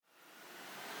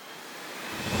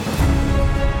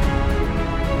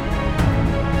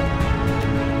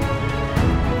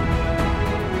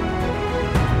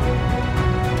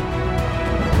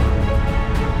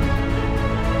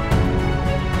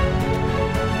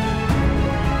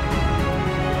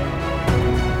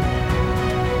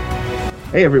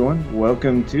Hey everyone,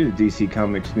 welcome to the DC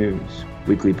Comics News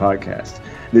weekly podcast.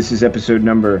 This is episode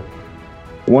number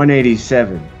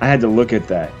 187. I had to look at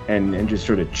that and just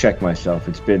sort of check myself.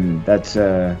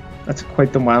 That's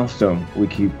quite the milestone we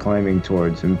keep climbing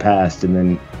towards and past, and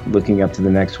then looking up to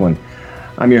the next one.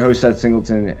 I'm your host, Seth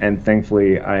Singleton, and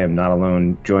thankfully I am not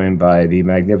alone, joined by the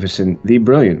magnificent, the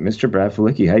brilliant Mr. Brad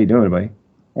Felicki. How you doing, buddy?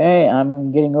 Hey,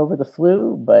 I'm getting over the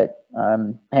flu, but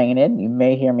I'm hanging in. You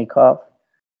may hear me cough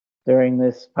during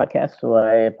this podcast, so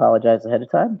I apologize ahead of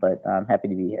time, but I'm happy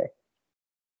to be here.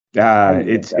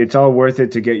 It's all worth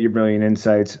it to get your brilliant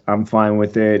insights. I'm fine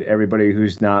with it. Everybody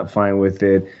who's not fine with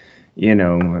it,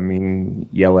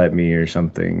 yell at me or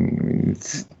something.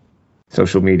 It's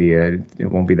social media. It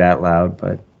won't be that loud,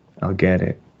 but I'll get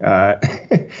it.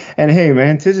 And hey,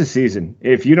 man, 'tis a season.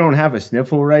 If you don't have a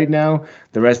sniffle right now,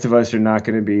 the rest of us are not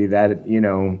going to be that,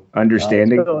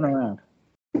 understanding. What's going around?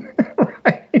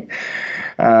 Right.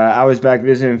 I was back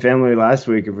visiting family last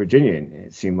week in Virginia, and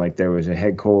it seemed like there was a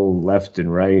head cold left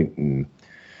and right. And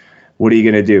what are you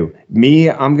going to do? Me,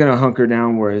 I'm going to hunker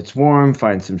down where it's warm,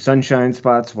 find some sunshine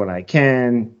spots when I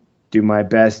can, do my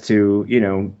best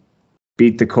to,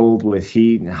 beat the cold with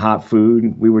heat and hot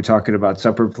food. We were talking about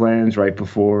supper plans right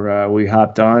before we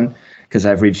hopped on, because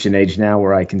I've reached an age now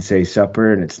where I can say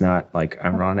supper and it's not like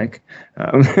ironic.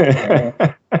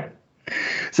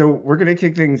 So we're going to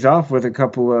kick things off with a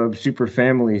couple of super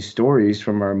family stories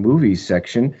from our movies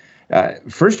section.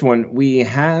 First one, we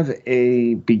have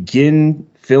a begin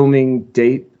filming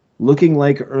date looking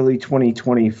like early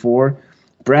 2024.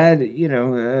 Brad,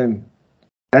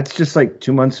 that's just like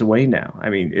 2 months away now. I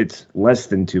mean, it's less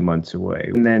than 2 months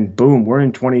away. And then, boom, we're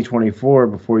in 2024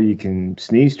 before you can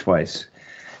sneeze twice.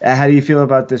 How do you feel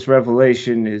about this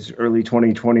revelation? Is early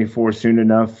 2024 soon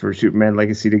enough for Superman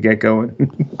Legacy to get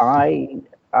going?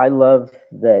 I love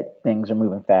that things are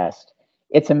moving fast.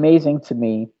 It's amazing to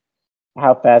me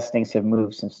how fast things have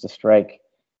moved since the strike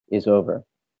is over.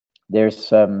 There's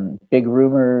some big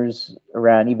rumors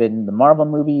around even the Marvel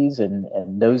movies, and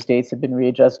those dates have been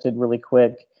readjusted really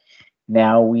quick.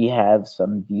 Now we have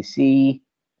some DC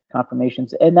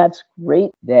confirmations, and that's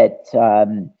great that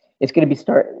it's going to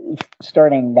be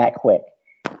starting that quick,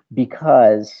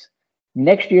 because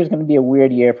next year is going to be a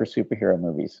weird year for superhero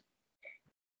movies.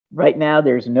 Right now,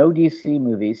 there's no DC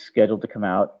movies scheduled to come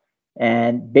out,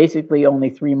 and basically only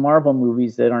 3 Marvel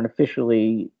movies that aren't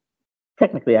officially,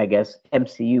 technically, I guess,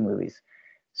 MCU movies.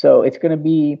 So it's going to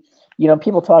be,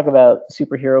 people talk about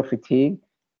superhero fatigue.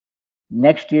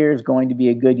 Next year is going to be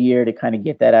a good year to kind of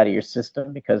get that out of your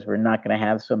system, because we're not going to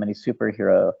have so many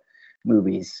superhero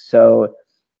movies. So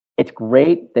it's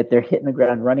great that they're hitting the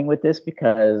ground running with this,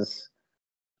 because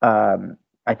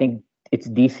I think it's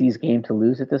DC's game to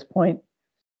lose at this point.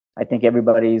 I think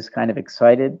everybody's kind of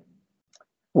excited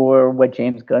for what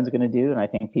James Gunn's going to do. And I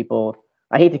think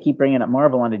I hate to keep bringing up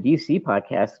Marvel on a DC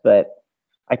podcast, but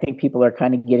I think people are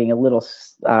kind of getting a little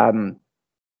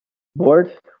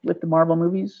bored with the Marvel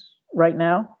movies right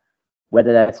now.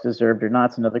 Whether that's deserved or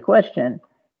not is another question.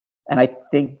 And I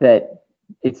think that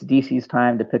it's DC's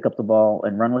time to pick up the ball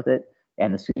and run with it.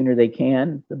 And the sooner they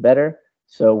can, the better.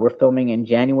 So we're filming in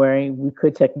January. We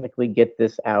could technically get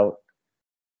this out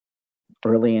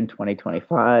early in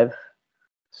 2025.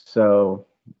 So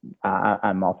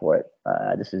I'm all for it.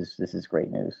 This is great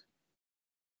news.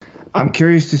 I'm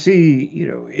curious to see,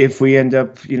 if we end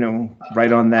up,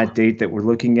 right on that date that we're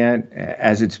looking at,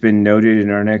 as it's been noted in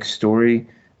our next story.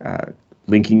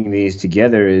 Linking these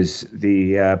together is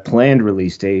the planned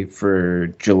release date for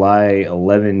July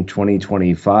 11,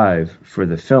 2025 for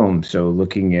the film. So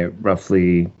looking at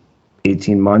roughly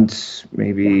 18 months,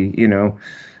 maybe,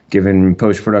 given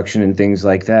post-production and things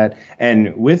like that.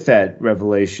 And with that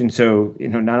revelation, so,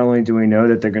 not only do we know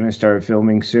that they're going to start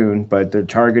filming soon, but they're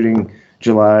targeting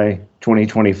July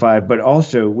 2025. But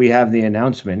also we have the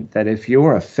announcement that if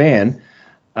you're a fan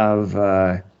of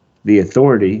The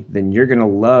Authority, then you're going to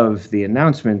love the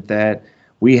announcement that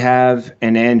we have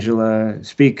an Angela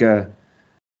Spica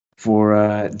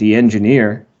for the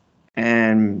Engineer.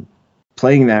 And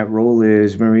playing that role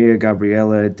is Maria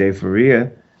Gabriela de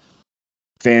Faria.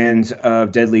 Fans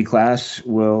of Deadly Class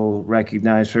will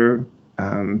recognize her.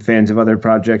 Fans of other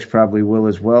projects probably will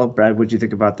as well. Brad, what do you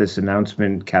think about this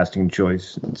announcement, casting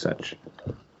choice, and such?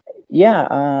 Yeah,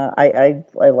 I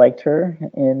liked her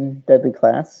in Deadly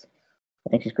Class. I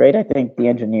think she's great. I think the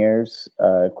Engineer's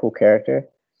a cool character.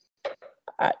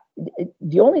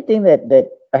 The only thing that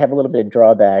I have a little bit of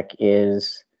drawback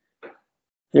is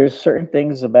there's certain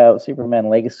things about Superman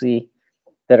Legacy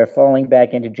that are falling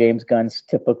back into James Gunn's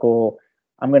typical,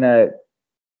 I'm going to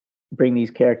bring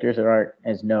these characters that aren't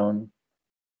as known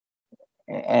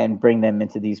and bring them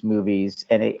into these movies.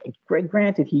 And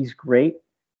granted, he's great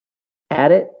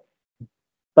at it,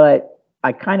 but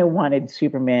I kind of wanted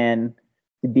Superman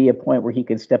to be a point where he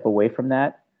can step away from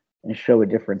that and show a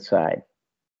different side.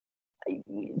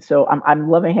 So I'm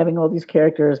loving having all these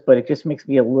characters, but it just makes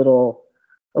me a little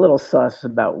sus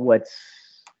about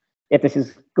if this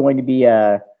is going to be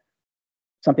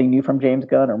something new from James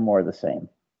Gunn or more of the same.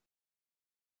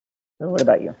 So what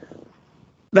about you?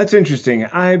 That's interesting.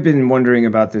 I've been wondering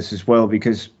about this as well,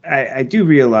 because I do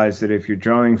realize that if you're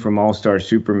drawing from All-Star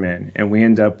Superman and we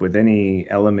end up with any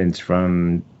elements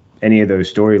from any of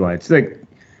those storylines, like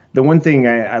the one thing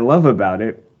I love about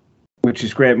it, which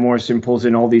is Grant Morrison pulls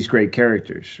in all these great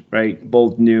characters, right?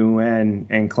 Both new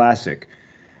and classic.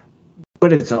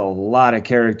 But it's a lot of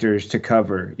characters to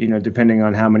cover, depending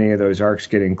on how many of those arcs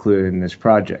get included in this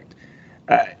project.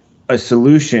 A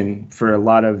solution for a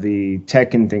lot of the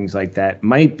tech and things like that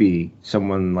might be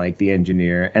someone like the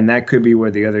Engineer, and that could be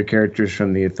where the other characters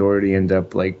from the Authority end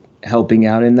up like helping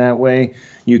out in that way.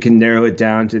 You can narrow it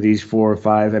down to these 4 or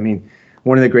 5. I mean,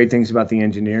 one of the great things about the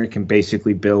Engineer can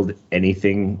basically build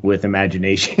anything with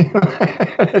imagination.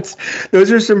 Those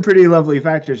are some pretty lovely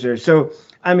factors there. So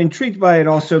I'm intrigued by it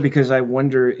also because I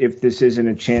wonder if this isn't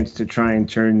a chance to try and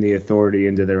turn the Authority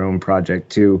into their own project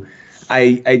too.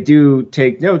 I do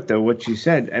take note, though, what you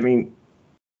said. I mean,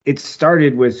 it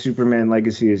started with Superman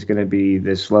Legacy is going to be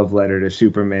this love letter to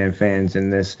Superman fans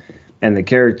and the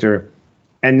character.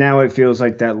 And now it feels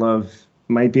like that love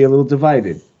might be a little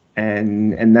divided.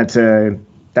 And that's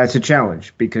a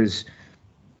challenge, because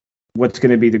what's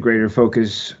going to be the greater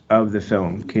focus of the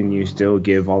film? Can you still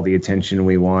give all the attention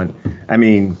we want? I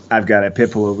mean, I've got a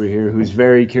Pipple over here who's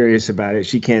very curious about it.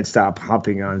 She can't stop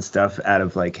hopping on stuff out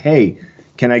of like, hey,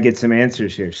 can I get some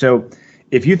answers here? So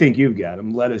if you think you've got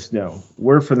them, let us know.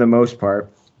 We're, for the most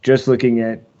part, just looking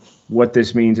at what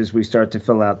this means as we start to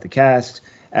fill out the cast,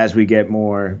 as we get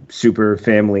more super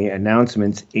family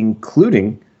announcements,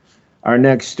 including our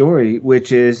next story,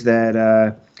 which is that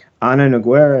Ana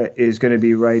Noguera is going to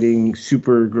be writing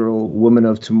Supergirl Woman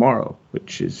of Tomorrow,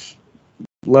 which is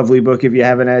a lovely book. If you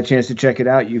haven't had a chance to check it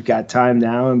out, you've got time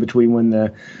now in between when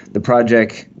the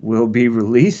project will be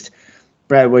released.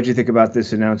 Brad, what do you think about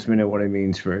this announcement and what it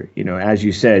means for, as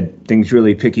you said, things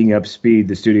really picking up speed?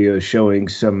 The studio is showing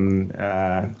some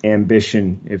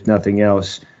ambition, if nothing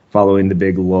else, following the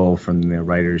big lull from the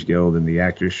Writers Guild and the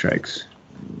actors' strikes.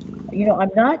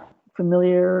 I'm not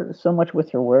familiar so much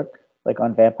with her work, like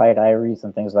on Vampire Diaries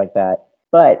and things like that,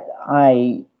 but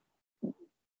I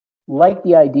like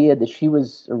the idea that she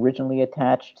was originally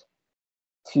attached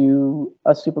to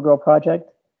a Supergirl project.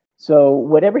 So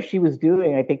whatever she was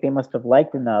doing, I think they must have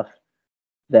liked enough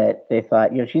that they thought,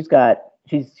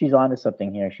 she's onto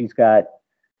something here. She's got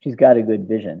a good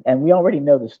vision, and we already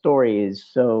know the story is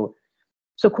so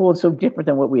cool and so different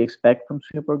than what we expect from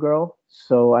Supergirl.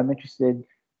 So I'm interested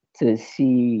to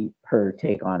see her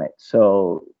take on it.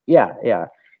 So yeah,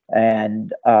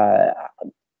 and on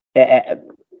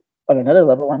another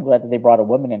level, I'm glad that they brought a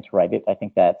woman in to write it. I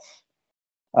think that's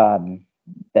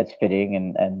fitting,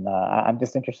 and I'm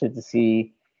just interested to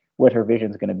see what her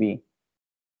vision is going to be.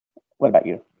 What about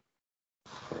you?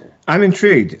 I'm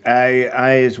intrigued. I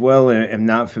as well am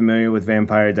not familiar with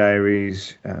Vampire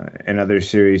Diaries and other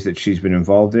series that she's been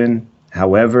involved in.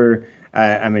 However,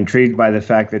 I'm intrigued by the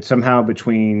fact that somehow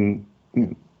between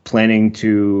planning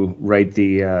to write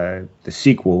the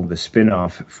sequel, the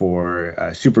spin-off for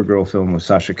a Supergirl film with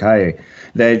Sasha Calle,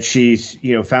 that she's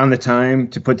found the time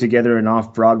to put together an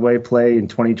off-Broadway play in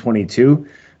 2022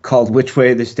 called Which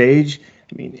Way of the Stage.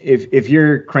 I mean, if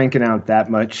you're cranking out that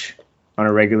much on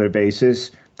a regular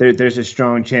basis, there's a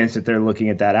strong chance that they're looking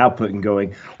at that output and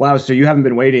going, wow, so you haven't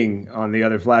been waiting on the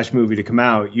other Flash movie to come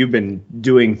out. You've been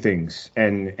doing things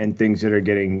and things that are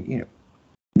getting,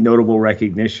 notable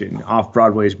recognition. Off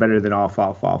Broadway is better than off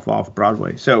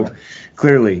Broadway. So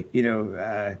clearly,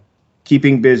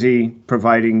 keeping busy,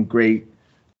 providing great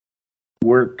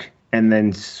work, and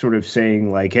then sort of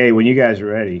saying like, hey, when you guys are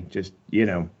ready, just,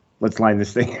 let's line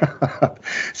this thing up.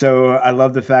 So I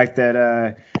love the fact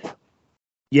that,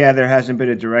 there hasn't been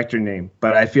a director name,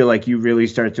 but I feel like you really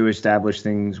start to establish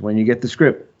things when you get the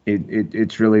script.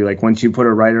 It's really like once you put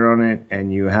a writer on it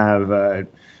and you have,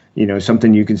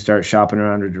 something you can start shopping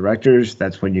around to directors,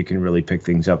 that's when you can really pick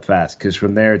things up fast. Because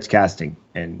from there, it's casting.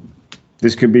 And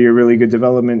this could be a really good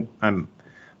development. I'm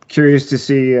curious to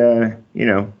see,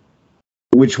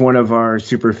 which one of our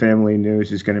super family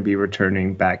news is going to be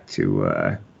returning back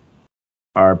to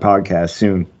our podcast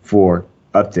soon for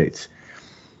updates.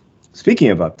 Speaking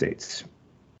of updates,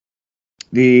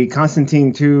 the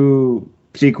Constantine 2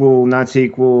 sequel, not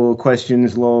sequel,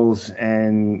 questions, lulls,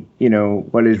 and,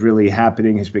 what is really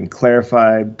happening has been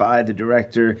clarified by the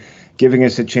director, giving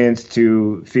us a chance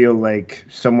to feel like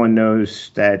someone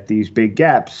knows that these big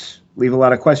gaps leave a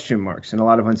lot of question marks and a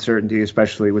lot of uncertainty,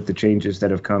 especially with the changes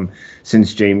that have come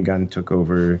since James Gunn took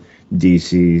over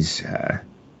DC's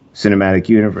cinematic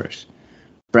universe.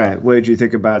 Brad, what did you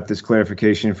think about this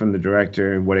clarification from the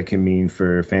director and what it can mean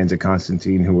for fans of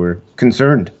Constantine who were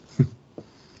concerned?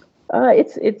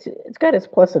 It's got its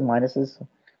plus and minuses.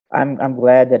 I'm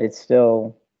glad that it's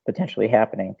still potentially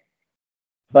happening,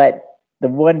 but the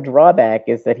one drawback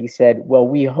is that he said, "Well,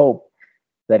 we hope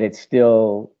that it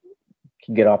still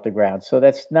can get off the ground." So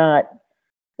that's not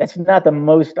the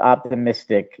most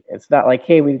optimistic. It's not like,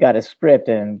 "Hey, we've got a script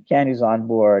and Candy's on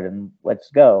board and let's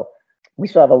go." We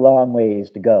still have a long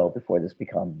ways to go before this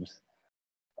becomes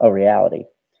a reality.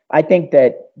 I think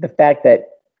that the fact that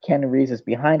Ken Reeves is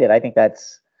behind it, I think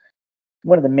that's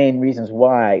one of the main reasons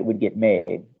why it would get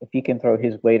made. If he can throw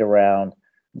his weight around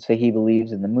and say he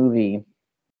believes in the movie,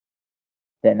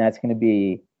 then that's going to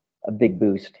be a big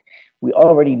boost. We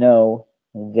already know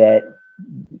that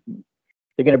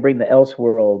they're going to bring the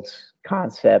Elseworlds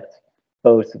concept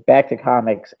both back to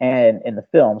comics and in the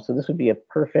film. So this would be a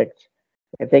perfect,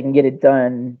 if they can get it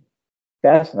done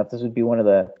fast enough, this would be one of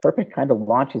the perfect kind of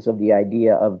launches of the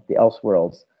idea of the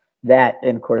Elseworlds. That,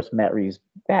 and of course, Matt Reeves'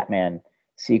 Batman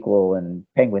sequel and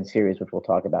Penguin series, which we'll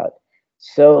talk about.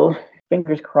 So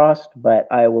fingers crossed, but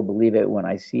I will believe it when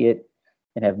I see it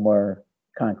and have more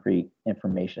concrete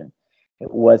information.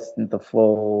 It wasn't the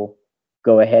full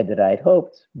go ahead that I'd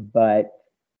hoped, but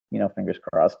fingers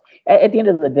crossed. At the end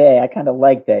of the day, I kind of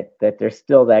like that there's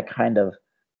still that kind of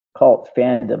cult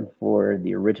fandom for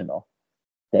the original,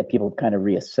 that people kind of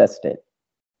reassessed it.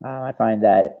 I find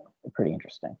that pretty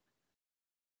interesting.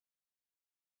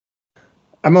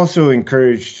 I'm also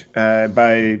encouraged by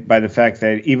the fact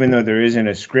that even though there isn't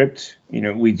a script,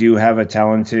 we do have a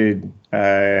talented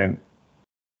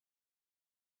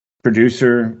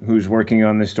producer who's working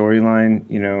on the storyline.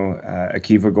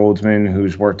 Akiva Goldsman,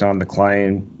 who's worked on The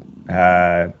Client,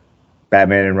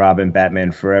 Batman and Robin,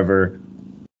 Batman Forever.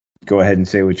 Go ahead and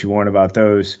say what you want about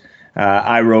those.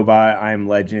 I, Robot, I'm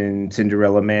Legend,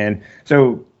 Cinderella Man.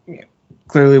 So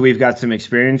clearly we've got some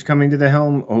experience coming to the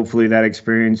helm. Hopefully that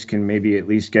experience can maybe at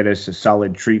least get us a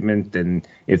solid treatment. And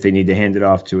if they need to hand it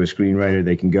off to a screenwriter,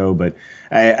 they can go. But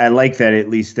I like that at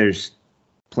least there's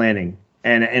planning.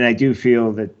 And I do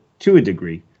feel that to a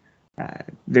degree,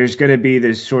 there's going to be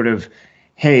this sort of,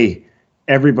 hey,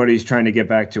 everybody's trying to get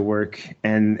back to work.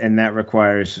 And that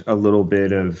requires a little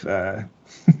bit of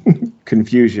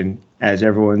confusion as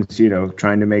everyone's,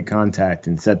 trying to make contact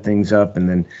and set things up and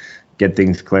then get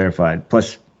things clarified.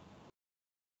 Plus,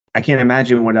 I can't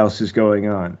imagine what else is going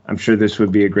on. I'm sure this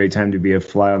would be a great time to be a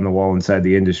fly on the wall inside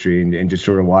the industry and just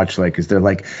sort of watch, because they're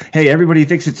like, hey, everybody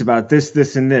thinks it's about this,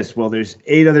 this, and this. Well, there's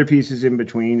 8 other pieces in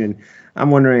between, and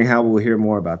I'm wondering how we'll hear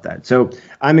more about that. So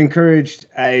I'm encouraged.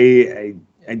 I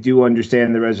do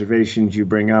understand the reservations you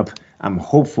bring up. I'm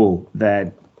hopeful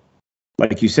that,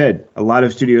 like you said, a lot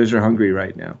of studios are hungry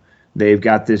right now. They've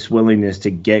got this willingness to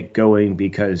get going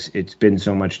because it's been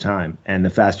so much time. And the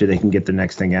faster they can get the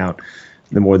next thing out,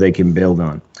 the more they can build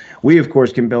on. We, of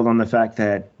course, can build on the fact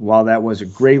that while that was a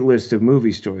great list of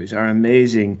movie stories, our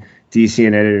amazing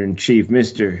DCN editor-in-chief,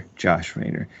 Mr. Josh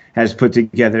Rayner, has put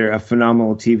together a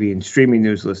phenomenal TV and streaming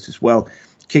news list as well.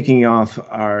 Kicking off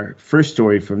our first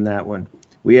story from that one,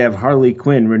 we have Harley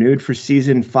Quinn renewed for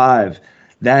season 5.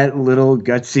 That little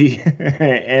gutsy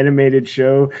animated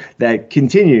show that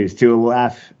continues to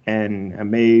laugh and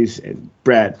amaze. And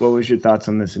Brad, what was your thoughts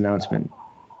on this announcement?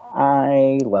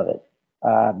 I love it.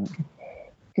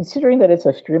 Considering that it's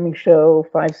a streaming show,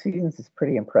 5 seasons is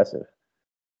pretty impressive.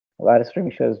 A lot of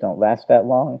streaming shows don't last that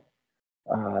long.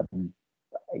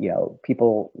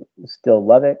 People still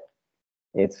love it.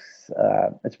 It's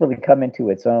really come into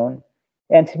its own.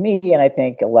 And to me, and I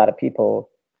think a lot of people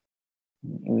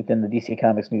within the DC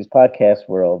Comics News podcast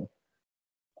world,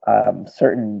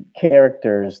 certain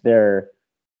characters, their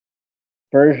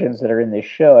versions that are in this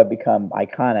show have become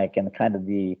iconic and kind of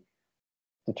the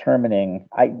determining.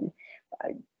 I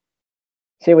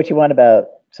say what you want about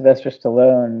Sylvester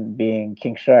Stallone being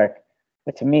King Shark,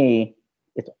 but to me,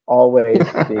 it's always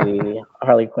the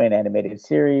Harley Quinn animated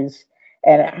series.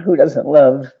 And who doesn't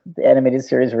love the animated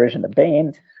series version of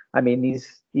Bane? I mean,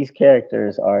 these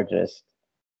characters are just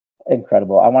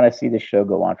incredible. I want to see this show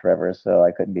go on forever, so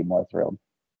I couldn't be more thrilled.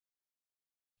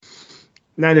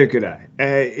 Neither could I.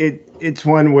 It's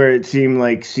one where it seemed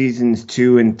like seasons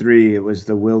 2 and 3, it was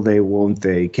the will they, won't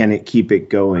they, can it keep it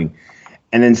going?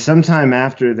 And then sometime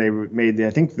after they made I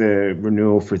think the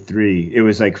renewal for 3, it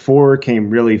was like 4 came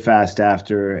really fast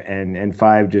after, and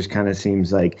 5 just kind of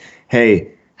seems like, hey,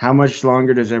 how much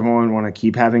longer does everyone want to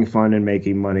keep having fun and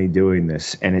making money doing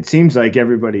this? And it seems like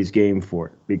everybody's game for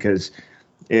it because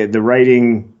the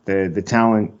writing, the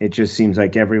talent, it just seems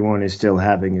like everyone is still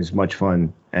having as much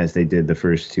fun as they did the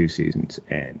first 2 seasons.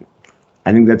 And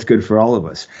I think that's good for all of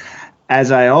us.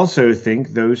 As I also think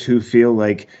those who feel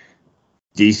like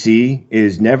DC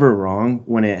is never wrong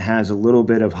when it has a little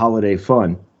bit of holiday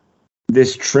fun.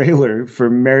 This trailer for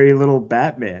Merry Little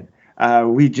Batman.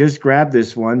 We just grabbed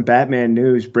this one. Batman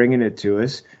News bringing it to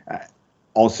us.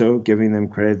 Also giving them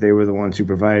credit. They were the ones who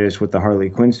provided us with the Harley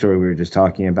Quinn story we were just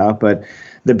talking about. But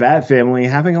the Bat family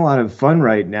having a lot of fun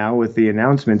right now with the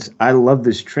announcements. I love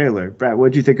this trailer. Brad,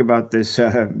 what do you think about this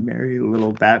Merry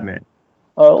Little Batman?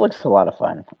 Oh, it looks a lot of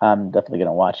fun. I'm definitely going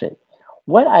to watch it.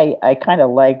 What I kind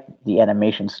of like the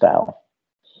animation style.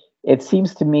 It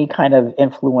seems to me kind of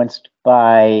influenced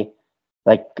by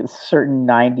like certain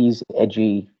 90s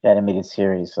edgy animated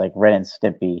series like Ren and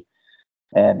Stimpy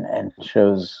and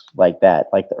shows like that,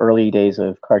 like the early days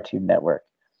of Cartoon Network.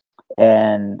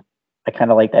 And I kind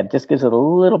of like that. It just gives it a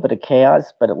little bit of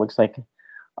chaos, but it looks like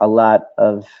a lot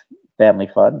of family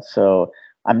fun. So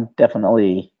I'm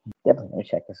definitely going to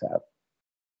check this out.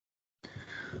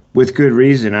 With good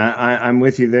reason. I'm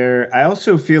with you there. I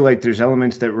also feel like there's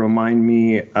elements that remind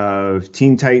me of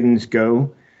Teen Titans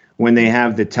Go when they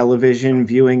have the television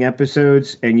viewing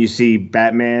episodes and you see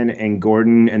Batman and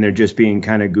Gordon and they're just being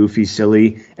kind of goofy,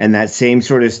 silly, and that same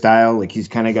sort of style. Like he's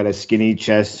kind of got a skinny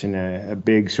chest and a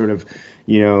big sort of,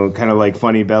 kind of like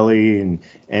funny belly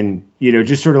and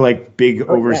just sort of like big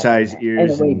oversized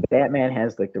ears. And the way Batman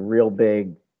has like the real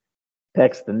big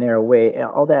pecs, the narrow way,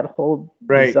 all that whole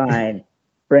design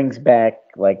brings back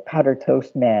like Powder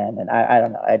Toast Man, and I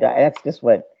don't know. That's just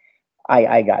what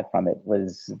I got from it,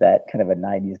 was that kind of a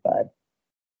 90s vibe.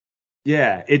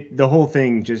 Yeah, the whole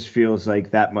thing just feels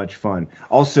like that much fun.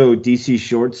 Also, DC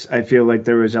shorts, I feel like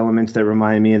there was elements that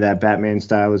remind me of that Batman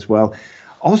style as well.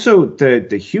 Also,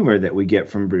 the humor that we get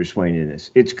from Bruce Wayne in this.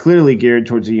 It's clearly geared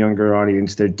towards a younger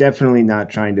audience. They're definitely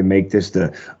not trying to make this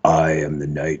the I am the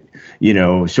knight,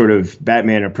 sort of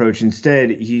Batman approach. Instead,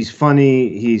 he's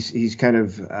funny. He's kind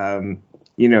of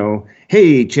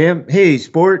hey champ, hey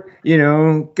sport,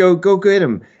 go get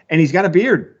him. And he's got a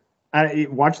beard.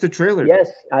 Watch the trailer. Yes,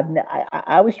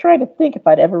 I was trying to think if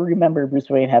I'd ever remember Bruce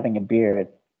Wayne having a beard,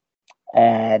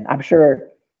 and I'm sure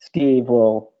Steve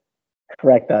will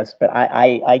correct us, but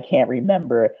I can't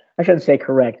remember. I shouldn't say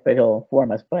correct, but he'll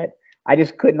inform us. But I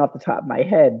just couldn't, off the top of my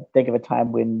head, think of a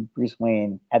time when Bruce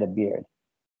Wayne had a beard.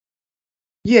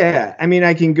 Yeah, I mean,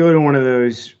 I can go to one of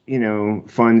those,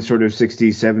 fun sort of 60s,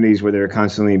 70s where they're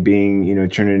constantly being,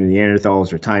 turned into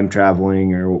Neanderthals or time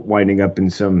traveling or winding up in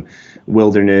some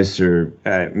wilderness or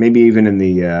maybe even in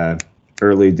the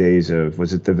early days of,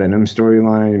 was it the Venom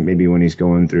storyline? Maybe when he's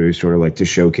going through sort of like to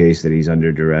showcase that he's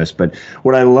under duress. But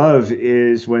what I love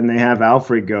is when they have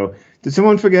Alfred go, did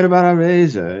someone forget about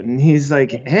Areza? And he's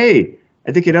like, hey,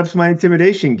 I think it ups my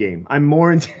intimidation game. I'm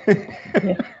more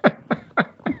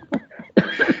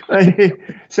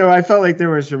So I felt like there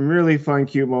were some really fun,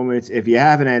 cute moments. If you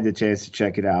haven't had the chance to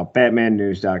check it out,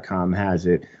 BatmanNews.com has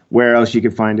it. Where else you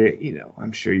can find it?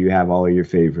 I'm sure you have all of your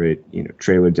favorite,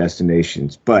 trailer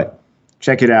destinations. But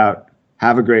check it out.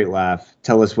 Have a great laugh.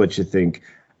 Tell us what you think.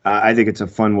 I think it's a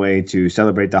fun way to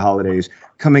celebrate the holidays.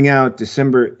 Coming out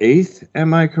December 8th.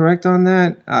 Am I correct on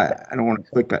that? I don't want to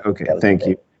click that. Okay, thank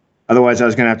you. Otherwise, I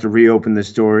was going to have to reopen the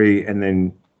story and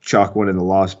then chalk one in the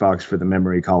lost box for the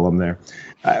memory column there.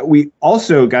 We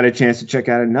also got a chance to check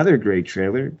out another great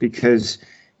trailer because,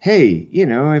 hey,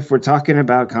 if we're talking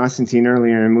about Constantine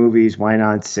earlier in movies, why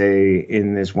not say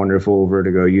in this wonderful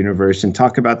Vertigo universe and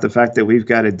talk about the fact that we've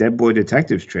got a Dead Boy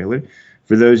Detectives trailer.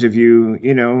 For those of you,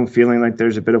 feeling like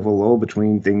there's a bit of a lull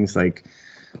between things like,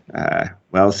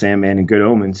 Sandman and Good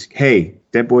Omens. Hey,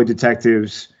 Dead Boy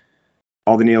Detectives,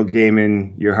 all the Neil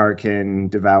Gaiman your heart can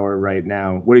devour right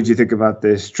now. What did you think about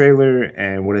this trailer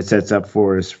and what it sets up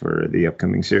for us for the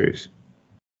upcoming series?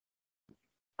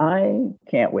 I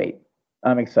can't wait.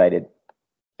 I'm excited.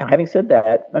 Having said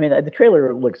that, I mean, the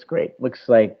trailer looks great. Looks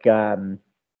like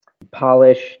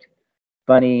polished,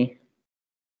 funny.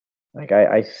 Like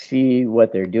I see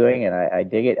what they're doing and I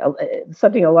dig it. It's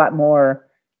something a lot more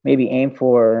maybe aimed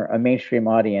for a mainstream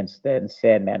audience than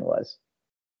Sandman was.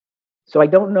 So I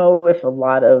don't know if a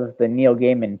lot of the Neil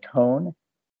Gaiman tone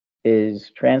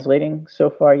is translating so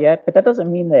far yet, but that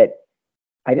doesn't mean that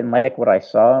I didn't like what I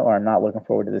saw or I'm not looking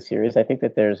forward to the series. I think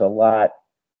that there's a lot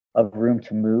of room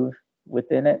to move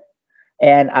within it.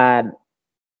 And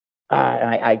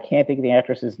I can't think of the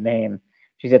actress's name.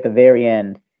 She's at the very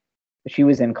end. She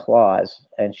was in Claws,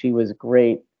 and she was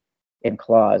great in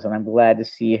Claws, and I'm glad to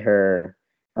see her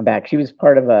come back. She was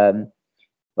part of a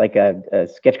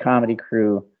sketch comedy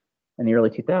crew in the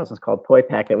early 2000s called Toy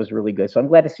Pack that was really good. So I'm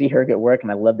glad to see her get work,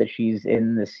 and I love that she's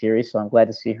in this series. So I'm glad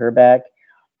to see her back.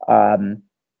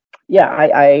 Yeah,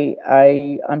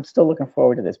 I'm still looking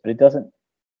forward to this, but it doesn't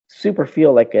super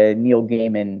feel like a Neil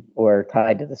Gaiman or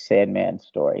tied to the Sandman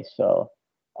story. So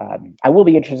I will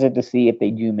be interested to see if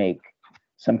they do make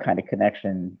some kind of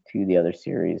connection to the other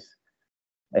series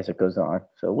as it goes on.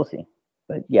 So we'll see.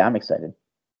 But yeah, I'm excited.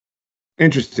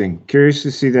 Interesting. Curious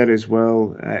to see that as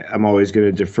well. I'm always going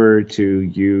to defer to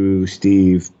you,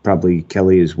 Steve, probably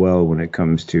Kelly as well when it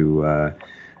comes to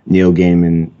Neil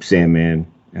Gaiman, Sandman,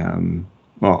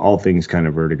 well, all things kind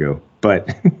of Vertigo.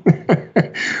 But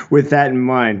with that in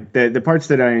mind, the parts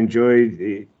that I enjoyed,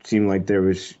 it seemed like there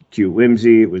was cute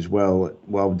whimsy. It was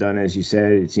well done, as you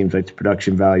said. It seems like the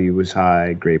production value was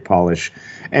high, great polish,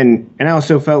 and I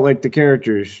also felt like the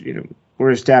characters,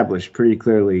 were established pretty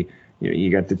clearly.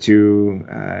 You got the two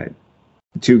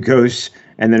ghosts,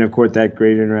 and then of course that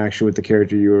great interaction with the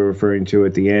character you were referring to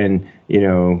at the end.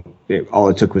 All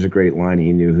it took was a great line, and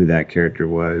you knew who that character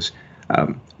was.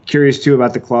 Curious too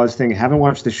about the Claws thing. I haven't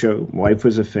watched the show. Wife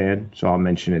was a fan, so I'll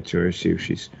mention it to her, see if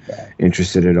she's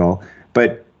interested at all.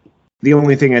 But the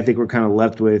only thing I think we're kind of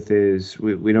left with is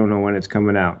we don't know when it's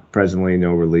coming out. Presently,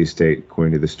 no release date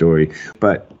according to the story.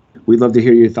 But we'd love to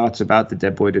hear your thoughts about the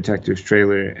Dead Boy Detectives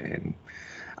trailer. And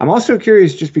I'm also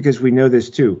curious, just because we know this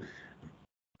too.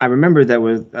 I remember that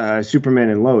with Superman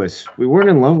and Lois, we weren't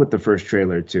in love with the first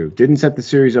trailer too. Didn't set the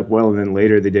series up well, and then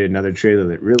later they did another trailer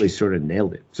that really sort of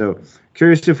nailed it. So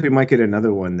curious if we might get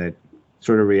another one that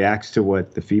sort of reacts to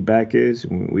what the feedback is,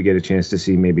 and we get a chance to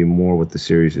see maybe more what the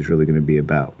series is really going to be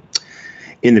about.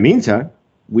 In the meantime,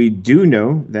 we do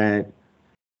know that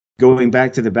going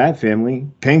back to the Bat Family,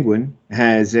 Penguin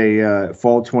has a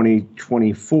fall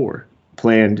 2024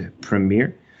 planned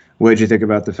premiere. What did you think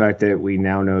about the fact that we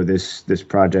now know this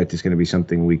project is going to be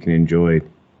something we can enjoy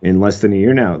in less than a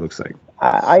year now, it looks like?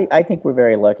 I think we're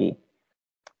very lucky.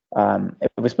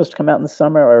 It was supposed to come out in the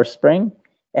summer or spring,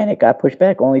 and it got pushed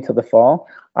back only till the fall.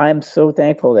 I'm so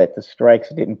thankful that the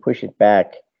strikes didn't push it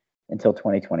back until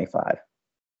 2025,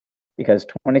 because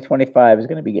 2025 is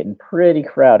going to be getting pretty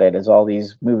crowded as all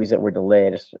these movies that were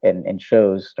delayed and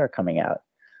shows start coming out.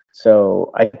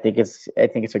 So I think it's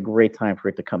a great time for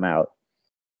it to come out.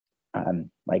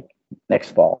 Like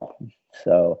next fall.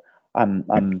 So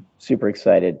I'm super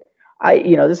excited.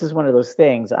 This is one of those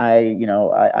things.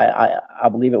 I'll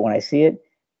believe it when I see it.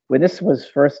 When this was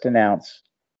first announced,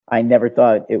 I never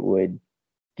thought it would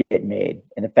get made,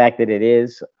 and the fact that it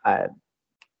is,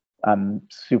 I'm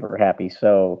super happy.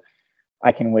 So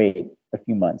I can wait a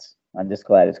few months. I'm just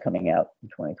glad it's coming out in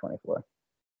 2024.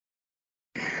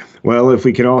 Well, if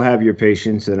we can all have your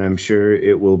patience, then I'm sure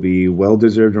it will be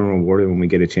well-deserved and rewarded when we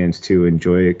get a chance to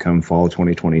enjoy it come fall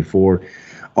 2024.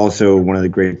 Also, one of the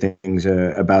great things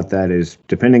about that is,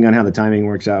 depending on how the timing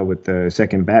works out with the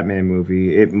second Batman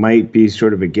movie, it might be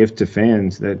sort of a gift to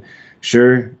fans that,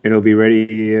 sure, it'll be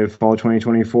ready fall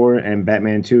 2024, and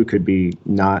Batman 2 could be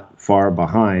not far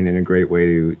behind in a great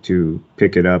way to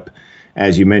pick it up.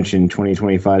 As you mentioned,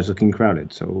 2025 is looking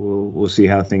crowded, so we'll see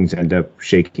how things end up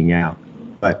shaking out.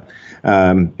 But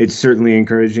it's certainly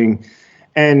encouraging,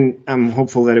 and I'm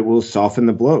hopeful that it will soften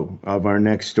the blow of our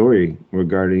next story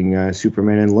regarding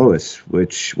Superman and Lois,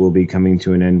 which will be coming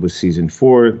to an end with season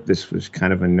 4. This was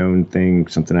kind of a known thing,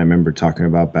 something I remember talking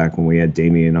about back when we had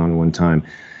Damian on one time.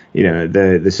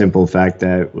 The simple fact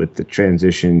that with the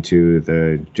transition to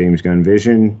the James Gunn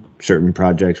vision, certain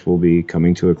projects will be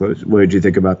coming to a close. What did you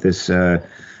think about this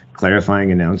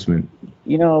clarifying announcement?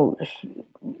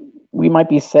 We might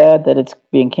be sad that it's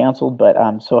being canceled, but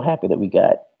I'm so happy that we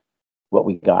got what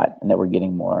we got and that we're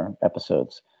getting more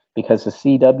episodes, because the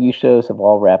CW shows have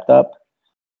all wrapped up.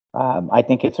 I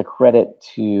think it's a credit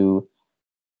to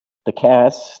the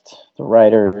cast, the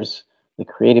writers, the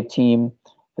creative team,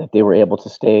 that they were able to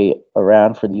stay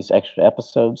around for these extra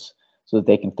episodes so that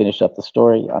they can finish up the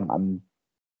story. I'm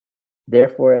there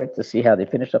for it to see how they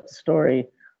finish up the story.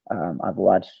 I've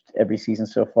watched every season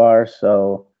so far,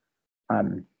 so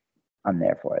I'm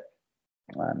there for it.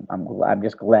 I'm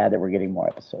just glad that we're getting more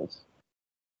episodes.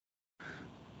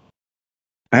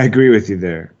 I agree with you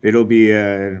there. It'll be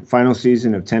a final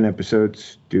season of 10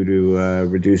 episodes due to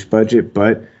reduced budget,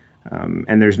 but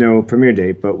and there's no premiere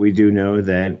date, but we do know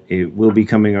that it will be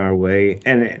coming our way.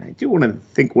 And I do want to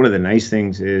think one of the nice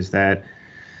things is that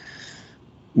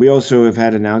we also have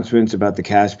had announcements about the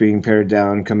cast being pared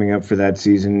down coming up for that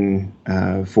season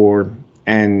 4.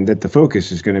 and that the focus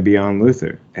is going to be on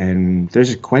Luther. And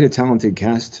there's quite a talented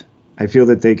cast. I feel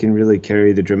that they can really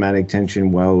carry the dramatic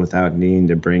tension well without needing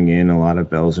to bring in a lot of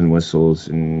bells and whistles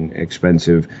and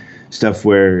expensive stuff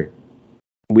where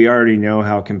we already know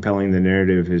how compelling the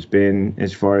narrative has been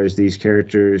as far as these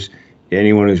characters.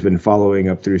 Anyone who's been following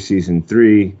up through season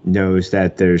 3 knows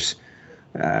that there's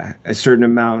a certain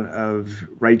amount of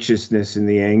righteousness in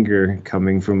the anger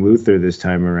coming from Luther this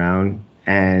time around.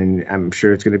 And I'm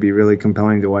sure it's going to be really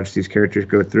compelling to watch these characters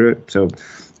go through it. So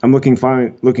I'm looking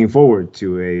forward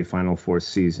to a final 4th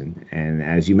season. And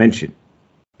as you mentioned,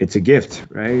 it's a gift,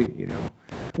 right? You know,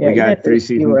 yeah, we got 3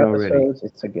 seasons already.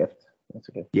 It's a gift. It's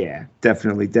a gift. Yeah,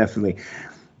 definitely.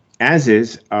 As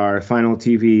is our final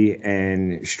TV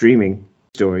and streaming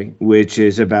story, which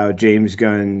is about James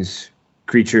Gunn's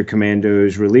Creature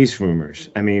Commandos release rumors.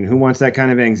 I mean, who wants that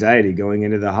kind of anxiety going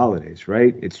into the holidays,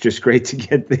 right? It's just great to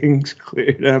get things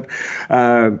cleared up.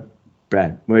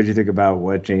 Brad, what did you think about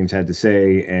what James had to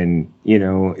say? And, you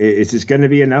know, is this going to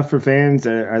be enough for fans?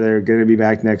 Are they going to be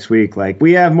back next week? Like,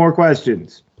 we have more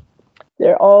questions.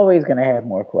 They're always going to have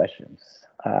more questions.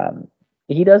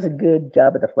 He does a good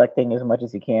job of deflecting as much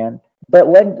as he can. But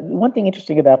one thing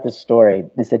interesting about this story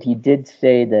is that he did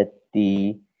say that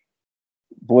the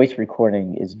voice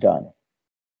recording is done.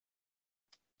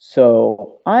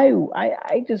 So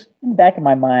I just, in the back of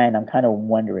my mind, I'm kind of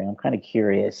wondering, I'm kind of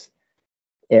curious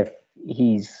if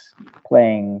he's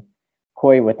playing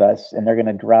coy with us and they're going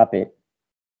to drop it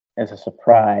as a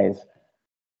surprise,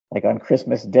 like on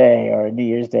Christmas Day or New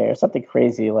Year's Day or something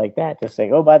crazy like that. Just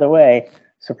say, oh, by the way,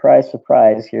 surprise,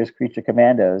 surprise, here's Creature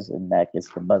Commandos, and that gets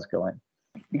the buzz going.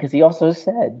 Because he also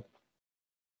said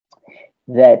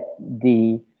that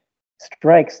the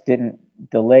strikes didn't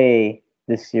delay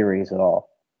this series at all.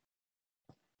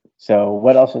 So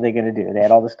what else are they going to do? They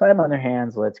had all this time on their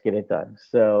hands. Let's get it done.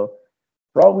 So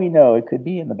for all we know, it could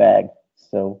be in the bag.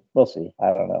 So we'll see.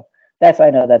 I don't know. I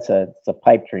know it's a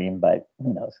pipe dream, but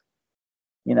who knows?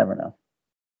 You never know.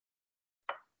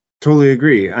 Totally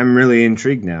agree. I'm really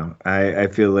intrigued now. I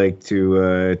feel like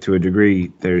to a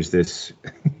degree, there's this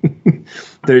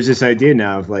there's this idea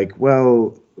now of like,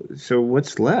 well, so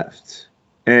what's left?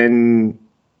 And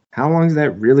how long is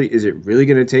that really? Is it really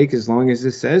going to take as long as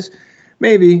this says?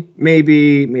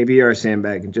 Maybe our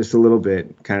sandbagging just a little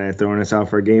bit, kind of throwing us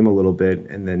off our game a little bit,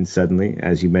 and then suddenly,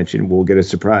 as you mentioned, we'll get a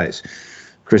surprise.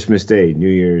 Christmas Day, New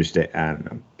Year's Day, I don't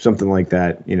know, something like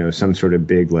that. You know, some sort of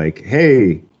big like,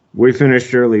 hey, we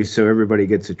finished early, so everybody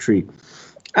gets a treat.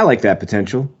 I like that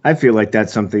potential. I feel like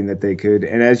that's something that they could.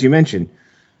 And as you mentioned,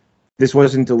 this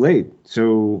wasn't delayed.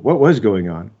 So what was going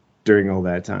on during all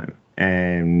that time?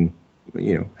 And,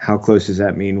 you know, how close does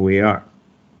that mean we are?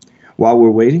 While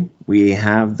we're waiting, we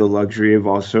have the luxury of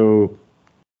also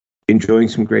enjoying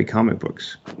some great comic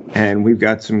books. And we've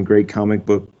got some great comic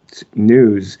book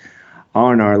news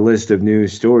on our list of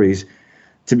news stories.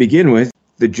 To begin with,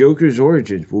 the Joker's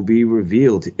origins will be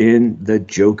revealed in the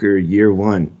Joker Year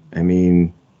One. I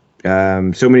mean,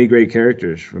 so many great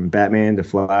characters, from Batman to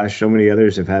Flash. So many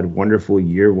others have had wonderful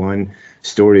Year One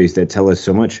stories that tell us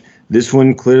so much. This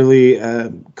one clearly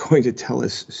going to tell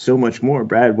us so much more.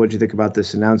 Brad, what do you think about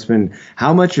this announcement?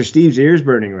 How much are Steve's ears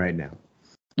burning right now?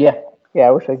 Yeah, I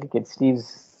wish I could get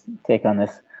Steve's take on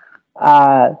this.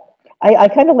 I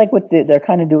kind of like what they're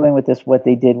kind of doing with this, what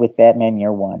they did with Batman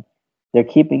Year One. They're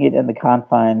keeping it in the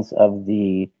confines of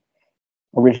the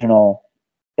original,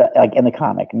 like in the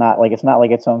comic, not like it's not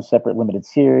like its own separate limited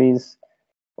series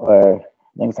or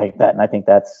things like that. And I think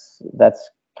that's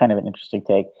kind of an interesting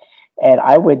take. And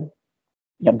I would,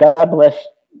 God bless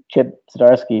Chip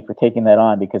Zdarsky for taking that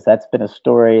on, because that's been a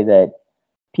story that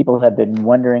people have been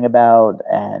wondering about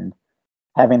and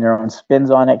having their own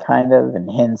spins on it, kind of, and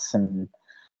hints and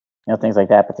things like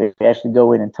that. But to actually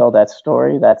go in and tell that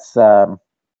story, that's a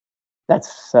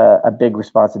big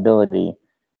responsibility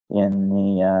in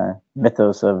the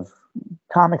mythos of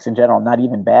comics in general, not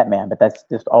even Batman, but that's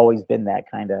just always been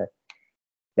that kind of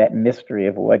that mystery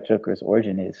of what Joker's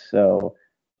origin is. So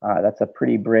that's a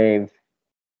pretty brave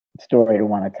story to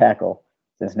want to tackle,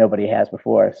 since nobody has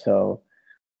before. So,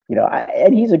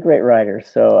 and he's a great writer,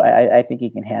 so I think he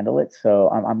can handle it. So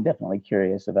I'm definitely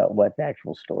curious about what the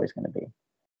actual story is going to be.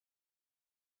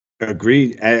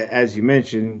 Agreed. As you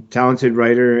mentioned, talented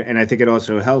writer, and I think it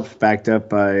also helps, backed up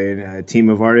by a team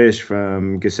of artists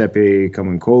from Giuseppe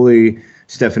Camuncoli,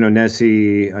 Stefano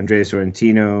Nessi, Andrea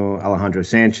Sorrentino, Alejandro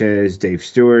Sanchez, Dave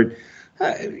Stewart.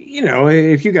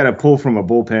 If you got to pull from a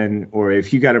bullpen, or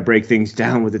if you got to break things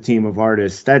down with a team of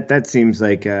artists, that seems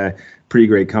like a pretty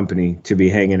great company to be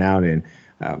hanging out in.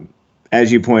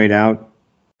 As you pointed out,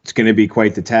 it's going to be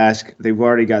quite the task. They've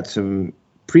already got some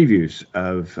previews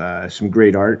of some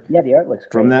great art. Yeah, the art looks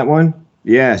great from that one.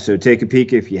 Yeah, so take a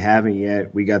peek if you haven't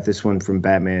yet. We got this one from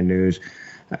Batman News.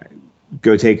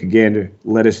 Go take a gander.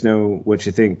 Let us know what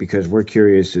you think, because we're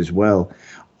curious as well.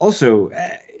 Also,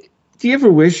 do you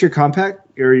ever wish your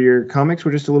compact or your comics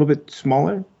were just a little bit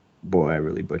smaller? Boy, I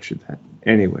really butchered that.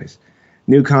 Anyways,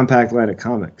 new compact line of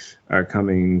comics are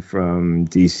coming from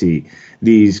DC.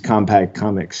 These compact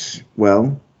comics,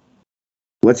 well,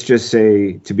 let's just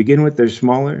say to begin with, they're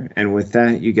smaller, and with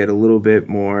that, you get a little bit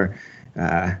more.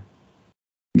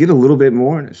 Get a little bit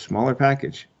more in a smaller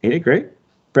package. Ain't it great?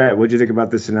 Brad, what do you think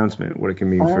about this announcement? What it can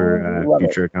mean for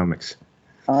future comics?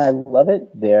 I love it.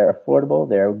 They're affordable.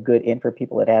 They're good in for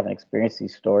people that haven't experienced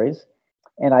these stories.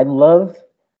 And I love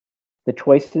the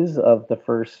choices of the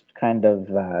first kind of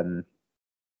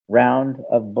round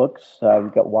of books.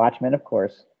 We've got Watchmen, of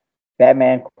course,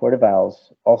 Batman, Court of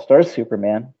Owls, All-Star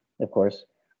Superman, of course,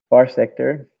 Far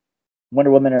Sector,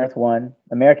 Wonder Woman Earth 1,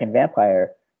 American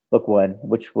Vampire Book 1,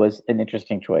 which was an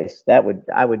interesting choice.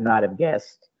 I would not have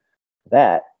guessed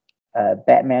that.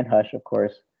 Batman Hush, of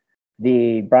course,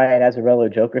 the Brian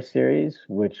Azzarello Joker series,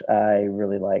 which I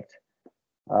really liked,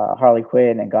 Harley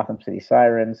Quinn and Gotham City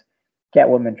Sirens,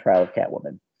 Catwoman, Trial of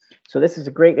Catwoman. So this is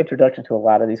a great introduction to a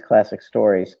lot of these classic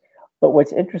stories. But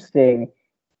what's interesting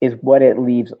is what it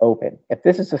leaves open. If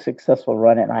this is a successful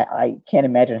run, and I can't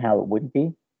imagine how it wouldn't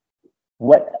be,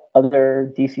 what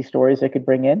other DC stories they could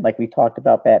bring in? Like we talked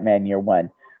about Batman Year One.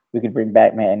 We could bring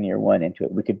Batman Year One into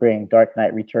it. We could bring Dark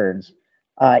Knight Returns,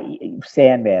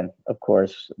 Sandman, of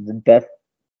course, the Death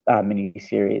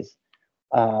miniseries,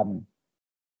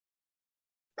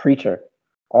 Preacher,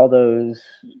 all those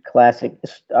classic,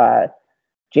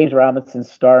 James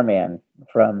Robinson's Starman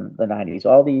from the 90s,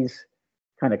 all these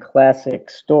kind of classic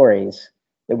stories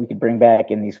that we could bring back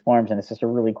in these forms. And it's just a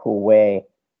really cool way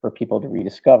for people to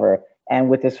rediscover. And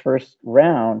with this first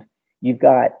round, you've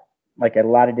got like a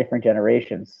lot of different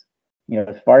generations. You know,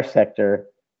 the Far Sector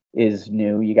is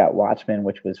new. You got Watchmen,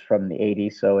 which was from the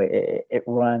 80s, so it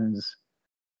runs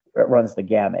the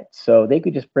gamut. So they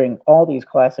could just bring all these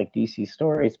classic DC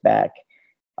stories back.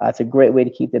 It's a great way to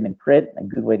keep them in print, a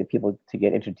good way to people to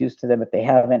get introduced to them if they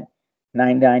haven't.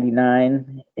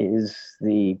 $9.99 is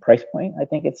the price point, I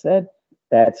think it said.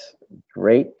 That's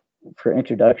great for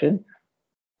introduction.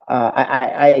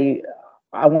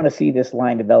 I want to see this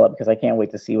line develop because I can't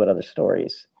wait to see what other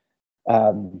stories.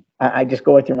 I just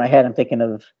going through my head, I'm thinking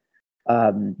of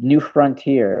New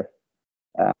Frontier,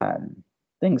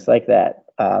 things like that.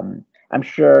 I'm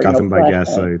sure Gotham by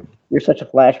Gaslight. You're such a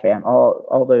Flash fan.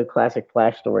 All the classic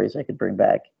Flash stories I could bring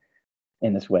back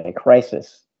in this way.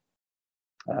 Crisis,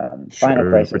 Final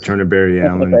Crisis, Return of Barry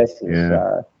Allen, Crisis,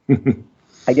 yeah.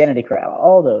 Identity Crisis,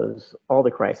 all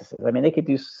the crises. I mean, they could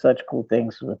do such cool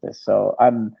things with this. So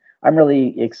I'm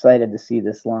really excited to see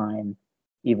this line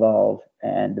evolve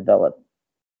and develop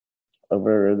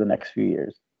over the next few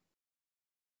years.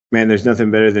 Man, there's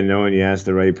nothing better than knowing you asked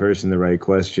the right person the right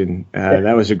question.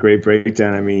 That was a great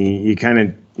breakdown. I mean, you kind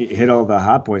of hit all the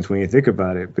hot points when you think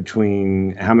about it,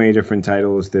 between how many different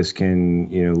titles this can,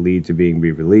 lead to being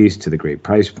re-released, to the great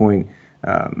price point.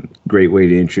 Great way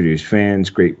to introduce fans.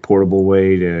 Great portable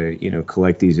way to,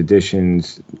 collect these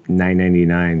editions.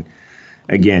 $9.99.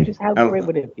 Again, just how great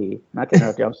would it be? Not to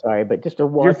interrupt you, I'm sorry, but just to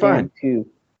walk into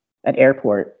an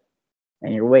airport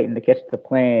and you're waiting to catch the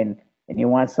plane and you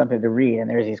want something to read, and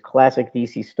there's these classic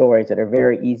DC stories that are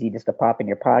very easy just to pop in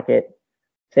your pocket,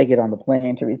 take it on the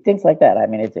plane to read, things like that. I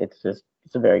mean, it's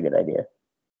a very good idea.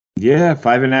 Yeah,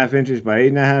 5.5 inches by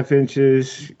 8.5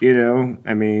 inches.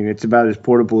 I mean, it's about as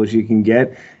portable as you can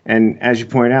get. And as you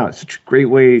point out, such a great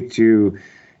way to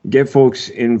get folks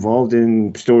involved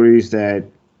in stories that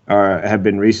have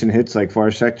been recent hits like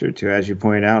Far Sector, to, as you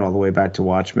point out, all the way back to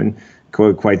Watchmen.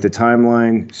 Quite the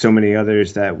timeline. So many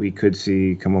others that we could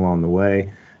see come along the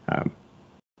way.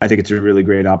 I think it's a really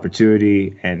great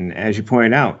opportunity. And as you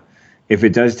point out, if it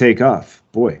does take off,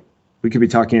 boy, we could be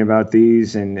talking about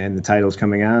these and the titles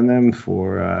coming on them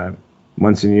for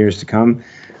months and years to come.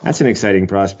 That's an exciting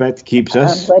prospect. Keeps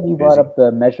us. I'm glad you brought up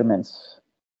the measurements,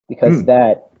 because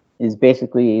that is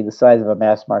basically the size of a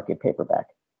mass market paperback,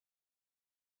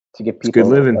 to give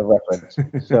people a reference.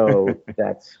 So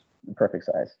that's the perfect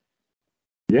size.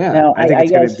 Yeah. Now, I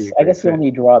guess the only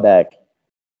drawback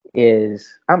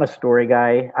is I'm a story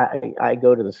guy. I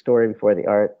go to the story before the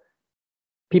art.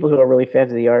 People who are really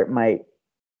fans of the art might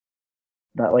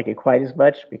not like it quite as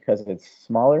much because it's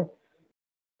smaller,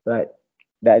 but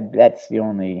that's the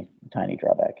only tiny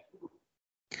drawback.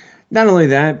 Not only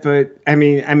that, but I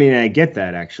mean, I get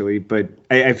that actually, but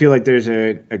I feel like there's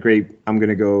a great, I'm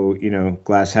gonna go,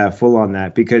 glass half full on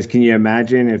that because can you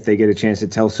imagine if they get a chance to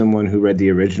tell someone who read the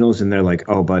originals and they're like,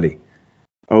 oh, buddy,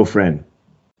 oh, friend,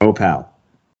 oh, pal,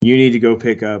 you need to go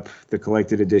pick up the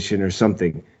collected edition or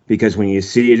something because when you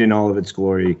see it in all of its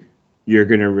glory, you're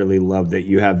gonna really love that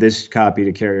you have this copy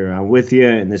to carry around with you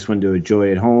and this one to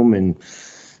enjoy at home and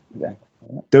Yeah.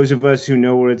 those of us who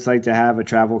know what it's like to have a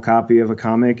travel copy of a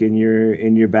comic in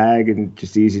your bag and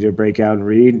just easy to break out and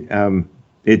read,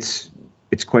 it's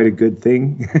quite a good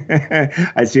thing.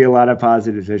 I see a lot of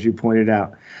positives, as you pointed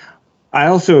out. I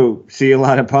also see a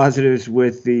lot of positives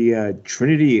with the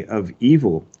Trinity of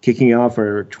Evil kicking off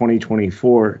our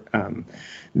 2024.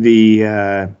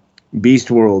 The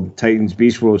Beast World, Titans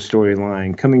Beast World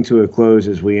storyline coming to a close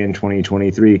as we end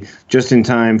 2023, just in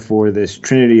time for this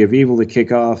Trinity of Evil to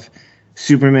kick off.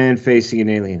 Superman facing an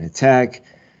alien attack,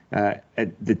 at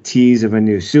the tease of a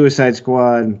new Suicide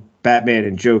Squad, Batman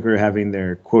and Joker having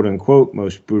their quote-unquote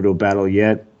most brutal battle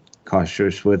yet.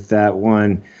 Cautious with that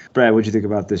one. Brad, what'd you think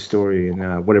about this story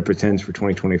and what it pretends for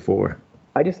 2024?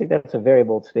 I just think that's a very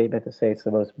bold statement to say it's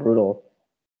the most brutal.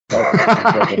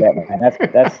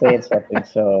 That's saying something.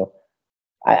 So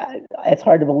it's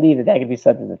hard to believe that could be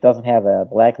something that doesn't have a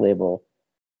black label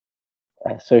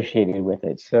associated with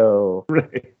it. So.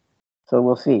 Right. So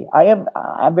we'll see.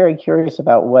 I'm very curious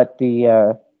about what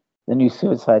the new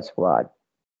Suicide Squad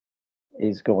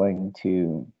is going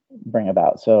to bring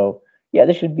about. So yeah,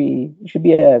 this should be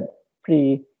a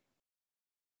pretty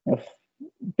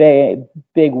big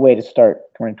way to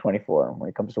start 2024 when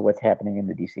it comes to what's happening in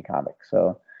the DC comics.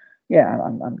 So yeah,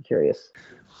 I'm curious.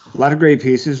 A lot of great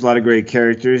pieces, a lot of great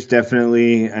characters.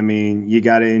 Definitely, I mean, you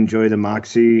got to enjoy the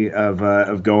moxie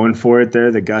of going for it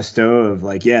there, the gusto of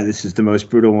like, yeah, this is the most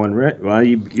brutal one. Well,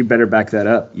 you better back that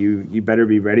up. You better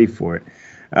be ready for it.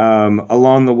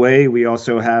 Along the way, we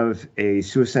also have a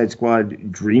Suicide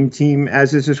Squad dream team,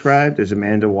 as is described. There's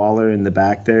Amanda Waller in the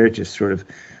back there, just sort of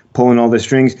pulling all the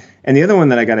strings. And the other one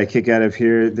that I got a kick out of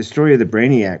here, the story of the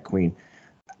Brainiac Queen.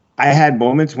 I had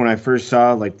moments when I first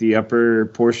saw like the upper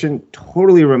portion,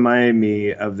 totally reminded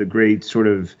me of the great sort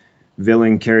of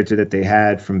villain character that they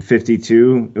had from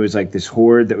 52. It was like this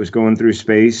horde that was going through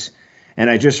space.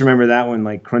 And I just remember that one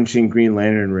like crunching Green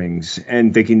Lantern rings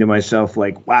and thinking to myself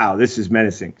like, wow, this is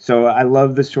menacing. So I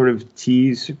love this sort of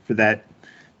tease for that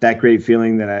great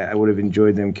feeling that I would have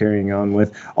enjoyed them carrying on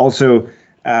with. Also,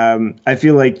 I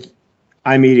feel like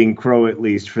I'm eating crow at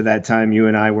least for that time you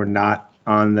and I were not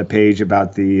on the page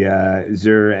about the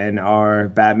Zur and R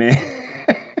Batman.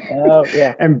 Oh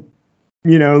yeah. And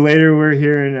later we're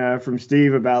hearing from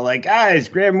Steve about like, guys,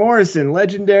 Grant Morrison,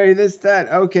 legendary, this, that.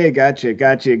 Okay,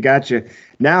 gotcha.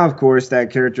 Now, of course, that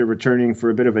character returning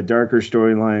for a bit of a darker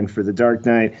storyline for the Dark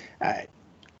Knight.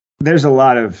 There's a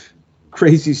lot of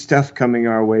crazy stuff coming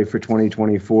our way for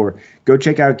 2024. Go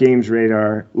check out Games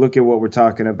Radar, look at what we're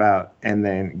talking about, and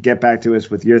then get back to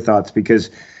us with your thoughts because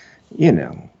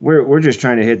we're just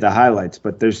trying to hit the highlights,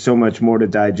 but there's so much more to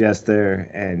digest there.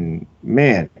 And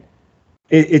man,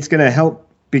 it's going to help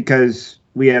because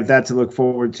we have that to look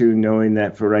forward to, knowing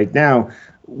that for right now,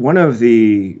 one of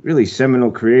the really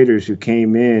seminal creators who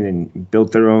came in and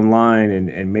built their own line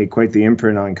and made quite the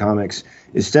imprint on comics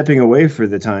is stepping away for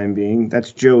the time being.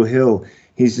 That's Joe Hill.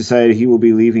 He's decided he will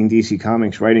be leaving DC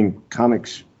Comics, writing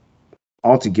comics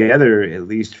altogether, at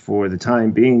least for the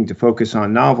time being, to focus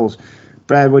on novels.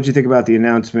 Brad, what do you think about the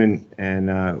announcement and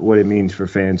what it means for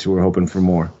fans who are hoping for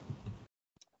more?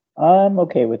 I'm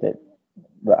okay with it.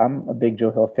 I'm a big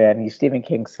Joe Hill fan. He's Stephen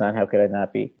King's son. How could I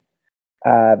not be?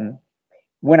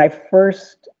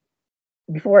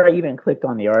 Before I even clicked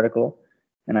on the article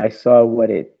and I saw what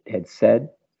it had said,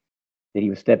 that he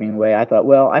was stepping away, I thought,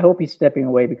 well, I hope he's stepping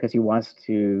away because he wants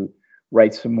to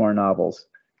write some more novels.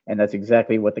 And that's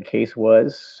exactly what the case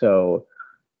was. So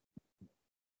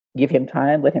give him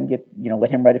time, let him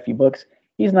write a few books.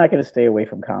 He's not going to stay away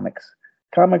from comics.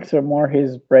 Comics are more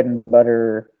his bread and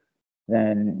butter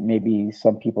than maybe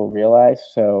some people realize.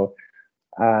 So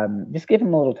just give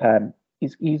him a little time.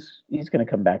 He's going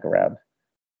to come back around.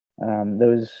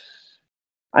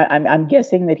 I'm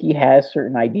guessing that he has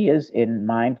certain ideas in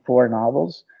mind for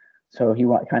novels, so he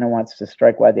kind of wants to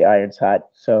strike while the iron's hot.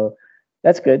 So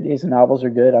that's good. His novels are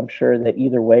good. I'm sure that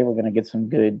either way we're going to get some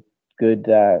good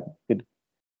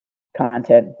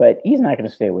content, but he's not going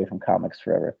to stay away from comics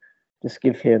forever. Just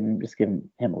give him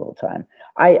a little time.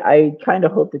 I kind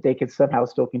of hope that they could somehow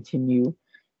still continue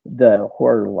the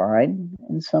horror line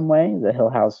in some way, the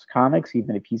Hill House comics,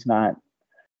 even if he's not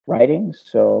writing.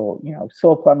 So,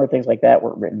 Soul Plumber, things like that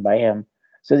weren't written by him.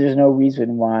 So there's no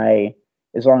reason why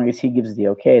as long as he gives the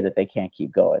okay that they can't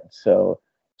keep going. So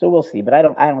we'll see. But I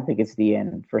don't think it's the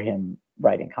end for him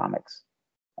writing comics.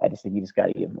 I just think you just got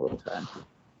to give him a little time.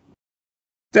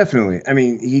 Definitely. I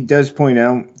mean, he does point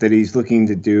out that he's looking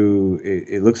to do,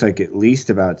 it looks like at least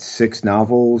about 6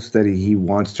 novels that he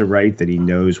wants to write, that he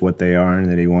knows what they are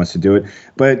and that he wants to do it.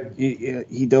 But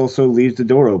he also leaves the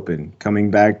door open,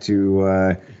 coming back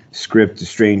to script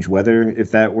Strange Weather,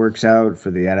 if that works out,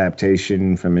 for the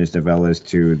adaptation from his novellas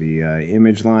to the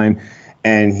Image line.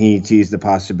 And he teased the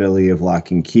possibility of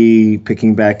Lock and Key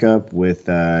picking back up with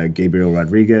Gabriel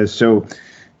Rodriguez. So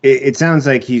it sounds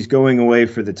like he's going away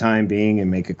for the time being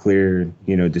and make a clear,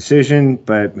 decision.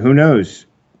 But who knows?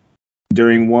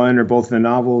 During one or both of the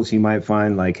novels, he might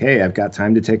find like, hey, I've got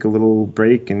time to take a little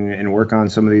break and work on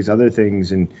some of these other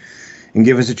things and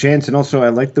give us a chance. And also, I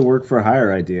like the work for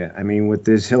hire idea. I mean, with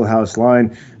this Hill House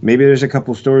line, maybe there's a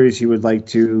couple stories he would like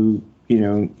to, he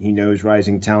knows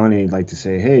rising talent and he'd like to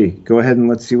say, hey, go ahead and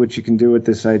let's see what you can do with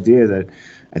this idea that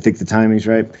I think the timing's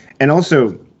right. And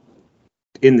also,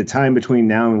 in the time between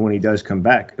now and when he does come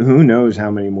back, who knows how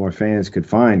many more fans could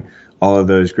find all of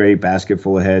those great Basket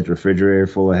Full of Heads, Refrigerator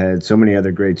Full of Heads, so many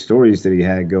other great stories that he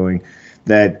had going,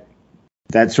 that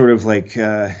sort of like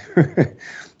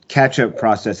catch-up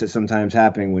process that sometimes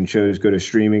happens when shows go to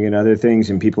streaming and other things,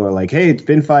 and people are like, hey, it's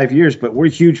been 5 years, but we're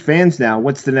huge fans now.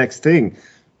 What's the next thing?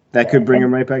 That could bring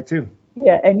him right back too.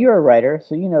 Yeah, and you're a writer,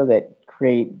 so you know that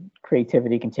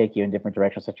creativity can take you in different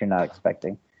directions that you're not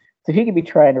expecting. So he could be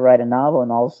trying to write a novel,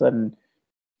 and all of a sudden,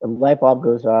 a light bulb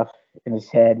goes off in his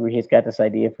head where he's got this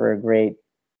idea for a great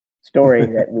story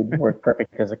that would work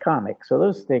perfect as a comic. So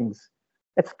those things,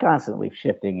 it's constantly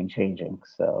shifting and changing.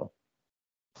 So,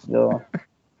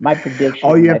 my prediction,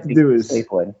 all you have to do is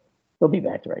he'll be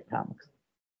back to write comics.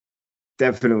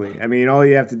 Definitely. I mean, all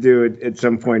you have to do at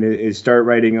some point is start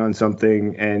writing on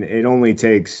something, and it only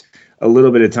takes a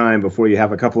little bit of time before you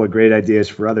have a couple of great ideas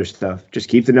for other stuff. Just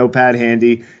keep the notepad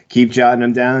handy, keep jotting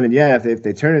them down. And yeah, if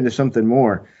they turn into something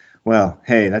more, well,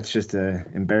 hey, that's just an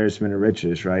embarrassment of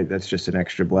riches, right? That's just an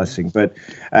extra blessing. But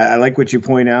I like what you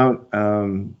point out.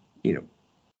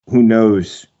 Who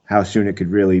knows how soon it could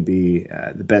really be.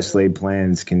 The best laid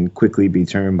plans can quickly be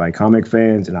turned by comic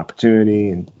fans, an opportunity,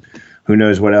 and who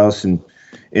knows what else. And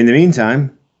in the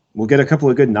meantime, we'll get a couple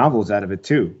of good novels out of it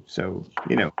too. So,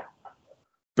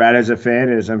 Brad, as a fan,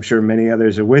 as I'm sure many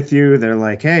others are with you, they're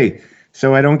like, hey,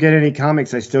 so I don't get any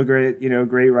comics. I still get,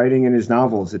 great writing in his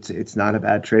novels. It's not a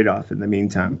bad trade-off in the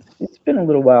meantime. It's been a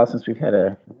little while since we've had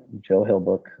a Joe Hill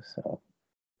book. So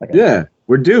yeah,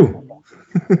 we're due.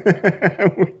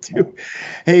 We're due.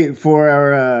 Hey, for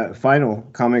our final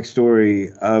comic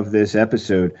story of this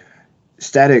episode,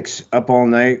 Static's Up All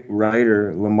Night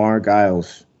writer Lamar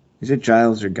Giles. Is it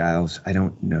Giles or Giles? I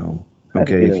don't know.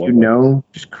 Okay, if you know,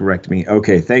 just correct me.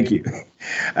 Okay, thank you.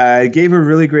 Gave a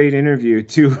really great interview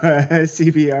to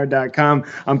CBR.com.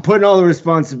 I'm putting all the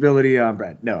responsibility on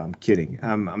Brad. No, I'm kidding.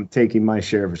 I'm taking my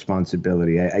share of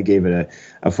responsibility. I gave it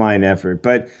a fine effort.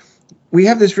 But we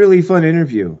have this really fun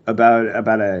interview about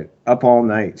a up all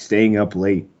night, staying up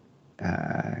late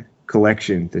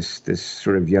collection, this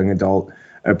sort of young adult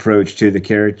approach to the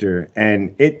character.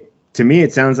 And to me,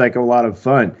 it sounds like a lot of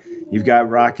fun. You've got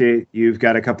Rocket, you've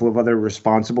got a couple of other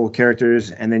responsible characters,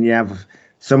 and then you have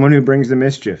someone who brings the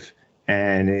mischief.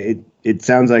 And it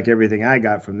sounds like everything I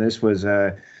got from this was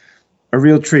a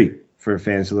real treat for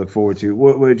fans to look forward to.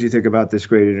 What did you think about this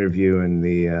great interview and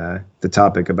the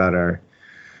topic about our,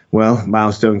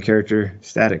 milestone character,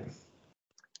 Static?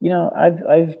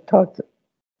 I've talked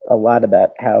a lot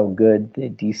about how good the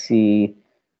DC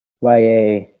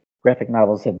YA graphic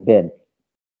novels have been.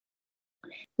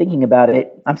 Thinking about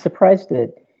it, I'm surprised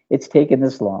that it's taken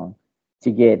this long to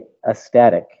get a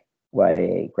Static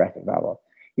YA graphic novel.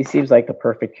 He seems like the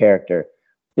perfect character,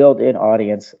 built-in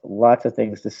audience, lots of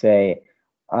things to say.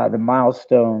 The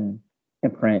Milestone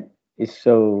imprint is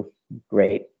so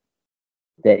great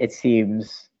that it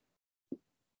seems,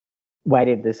 why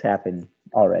did this happen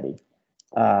already?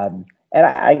 And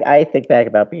I think back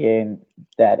about being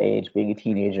that age, being a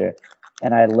teenager,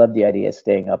 and I love the idea of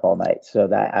staying up all night. So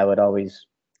that I would always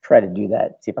try to do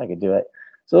that, see if I could do it.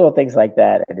 So little things like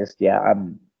that.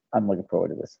 I'm looking forward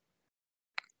to this.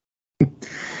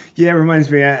 Yeah, it reminds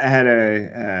me. I had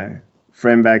a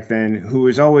friend back then who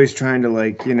was always trying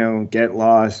to get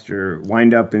lost or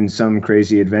wind up in some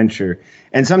crazy adventure.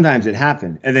 And sometimes it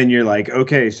happened. And then you're like,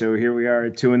 okay, so here we are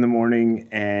at 2 a.m.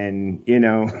 and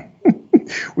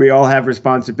we all have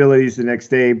responsibilities the next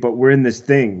day, but we're in this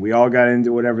thing. We all got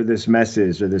into whatever this mess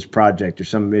is or this project or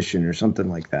some mission or something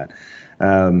like that.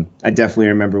 I definitely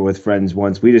remember with friends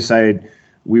once we decided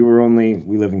we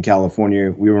live in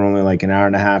California. We were only like an hour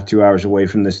and a half, 2 hours away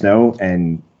from the snow,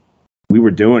 and we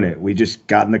were doing it. We just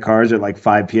got in the cars at like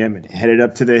 5 p.m. and headed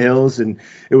up to the hills, and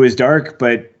it was dark,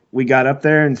 but we got up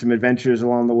there and some adventures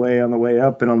along the way, on the way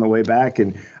up and on the way back.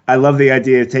 And I love the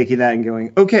idea of taking that and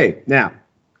going, okay, now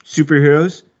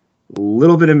superheroes, a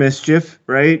little bit of mischief,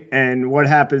 right? And what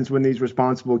happens when these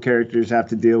responsible characters have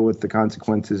to deal with the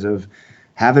consequences of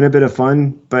having a bit of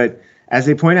fun, but as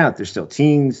they point out, they're still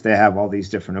teens. They have all these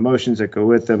different emotions that go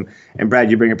with them. And Brad,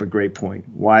 you bring up a great point.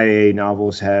 YA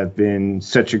novels have been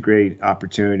such a great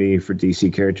opportunity for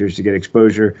DC characters to get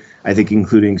exposure. I think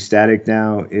including Static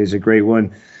now is a great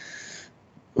one.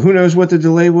 Who knows what the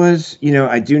delay was?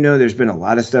 I do know there's been a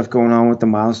lot of stuff going on with the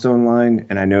Milestone line,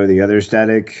 and I know the other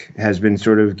Static has been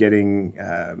sort of getting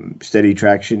steady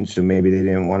traction, so maybe they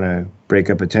didn't want to break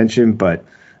up attention, but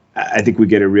I think we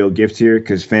get a real gift here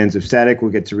because fans of Static will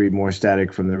get to read more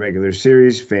Static from the regular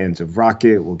series. Fans of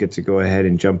Rocket will get to go ahead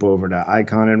and jump over to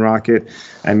Icon and Rocket.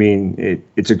 I mean,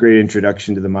 it's a great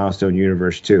introduction to the Milestone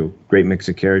universe, too. Great mix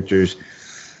of characters.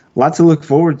 Lots to look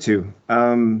forward to.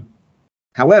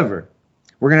 However,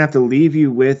 we're going to have to leave you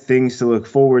with things to look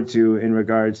forward to in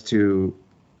regards to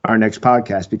our next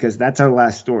podcast because that's our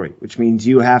last story, which means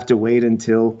you have to wait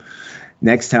until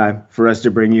next time for us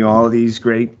to bring you all of these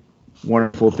great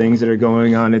wonderful things that are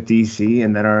going on at DC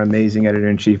and that our amazing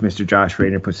editor-in-chief, Mr. Josh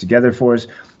Rayner, puts together for us.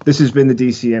 This has been the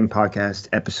DCN podcast,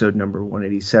 episode number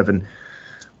 187.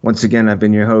 Once again, I've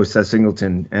been your host, Seth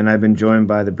Singleton, and I've been joined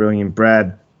by the brilliant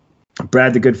Brad.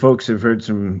 Brad, the good folks have heard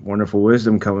some wonderful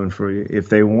wisdom coming for you. If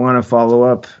they want to follow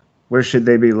up, where should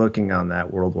they be looking on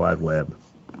that World Wide Web?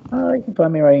 You can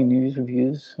find me writing news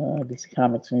reviews, DC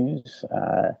Comics news,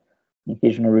 an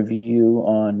occasional review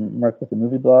on Merc with the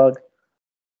Movie blog.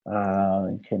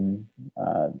 You can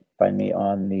find me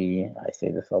on I say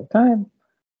this all the time,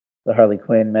 the Harley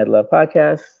Quinn Med Love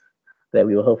podcast that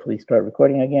we will hopefully start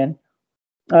recording again.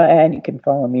 And you can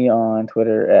follow me on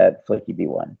Twitter at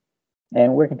FlakyB1.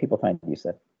 And where can people find you,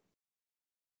 Seth?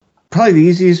 Probably the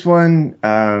easiest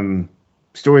one,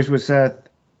 Stories with Seth.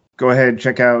 Go ahead,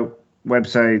 check out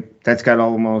website. That's got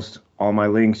almost all my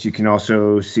links. You can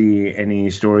also see any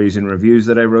stories and reviews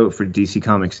that I wrote for DC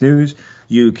Comics News.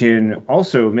 You can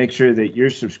also make sure that you're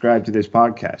subscribed to this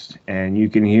podcast, and you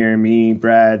can hear me,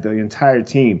 Brad, the entire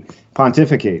team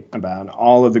pontificate about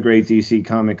all of the great DC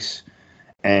Comics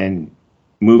and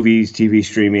movies, TV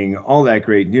streaming, all that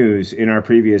great news in our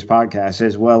previous podcasts,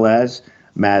 as well as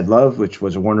Mad Love, which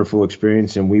was a wonderful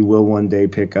experience, and we will one day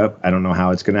pick up. I don't know how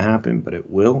it's going to happen, but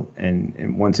it will,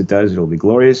 and once it does, it'll be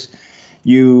glorious.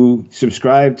 You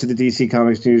subscribe to the DC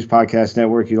Comics News Podcast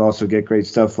Network. You'll also get great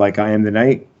stuff like I Am the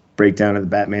Night, breakdown of the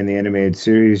Batman the Animated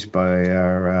Series by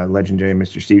our legendary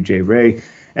Mr. Steve J. Ray,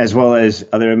 as well as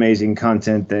other amazing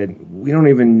content that we don't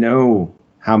even know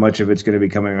how much of it's going to be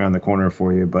coming around the corner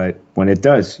for you, but when it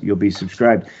does, you'll be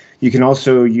subscribed. You can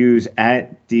also use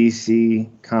at DC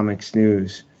Comics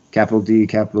News, capital D,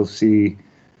 capital C,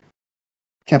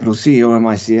 capital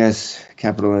COMICS,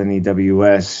 capital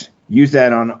NEWS. Use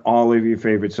that on all of your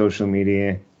favorite social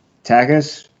media. Tag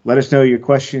us. Let us know your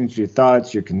questions, your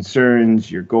thoughts, your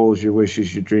concerns, your goals, your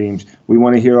wishes, your dreams. We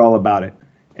want to hear all about it.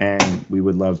 And we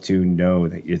would love to know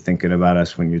that you're thinking about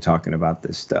us when you're talking about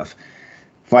this stuff.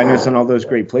 Find us on all those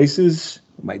great places.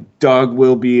 My dog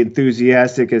will be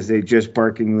enthusiastic, as they just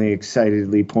barkingly,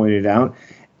 excitedly pointed out.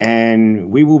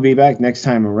 And we will be back next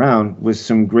time around with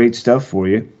some great stuff for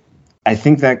you. I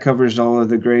think that covers all of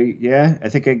the great. Yeah, I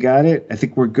think I got it. I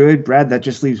think we're good. Brad, that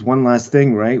just leaves one last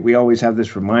thing, right? We always have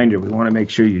this reminder. We want to make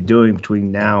sure you're doing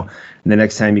between now and the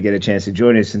next time you get a chance to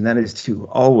join us. And that is to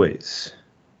always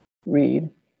read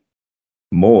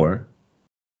more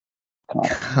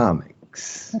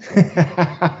comics.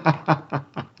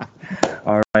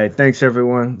 All right. Thanks,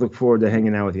 everyone. Look forward to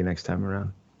hanging out with you next time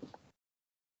around.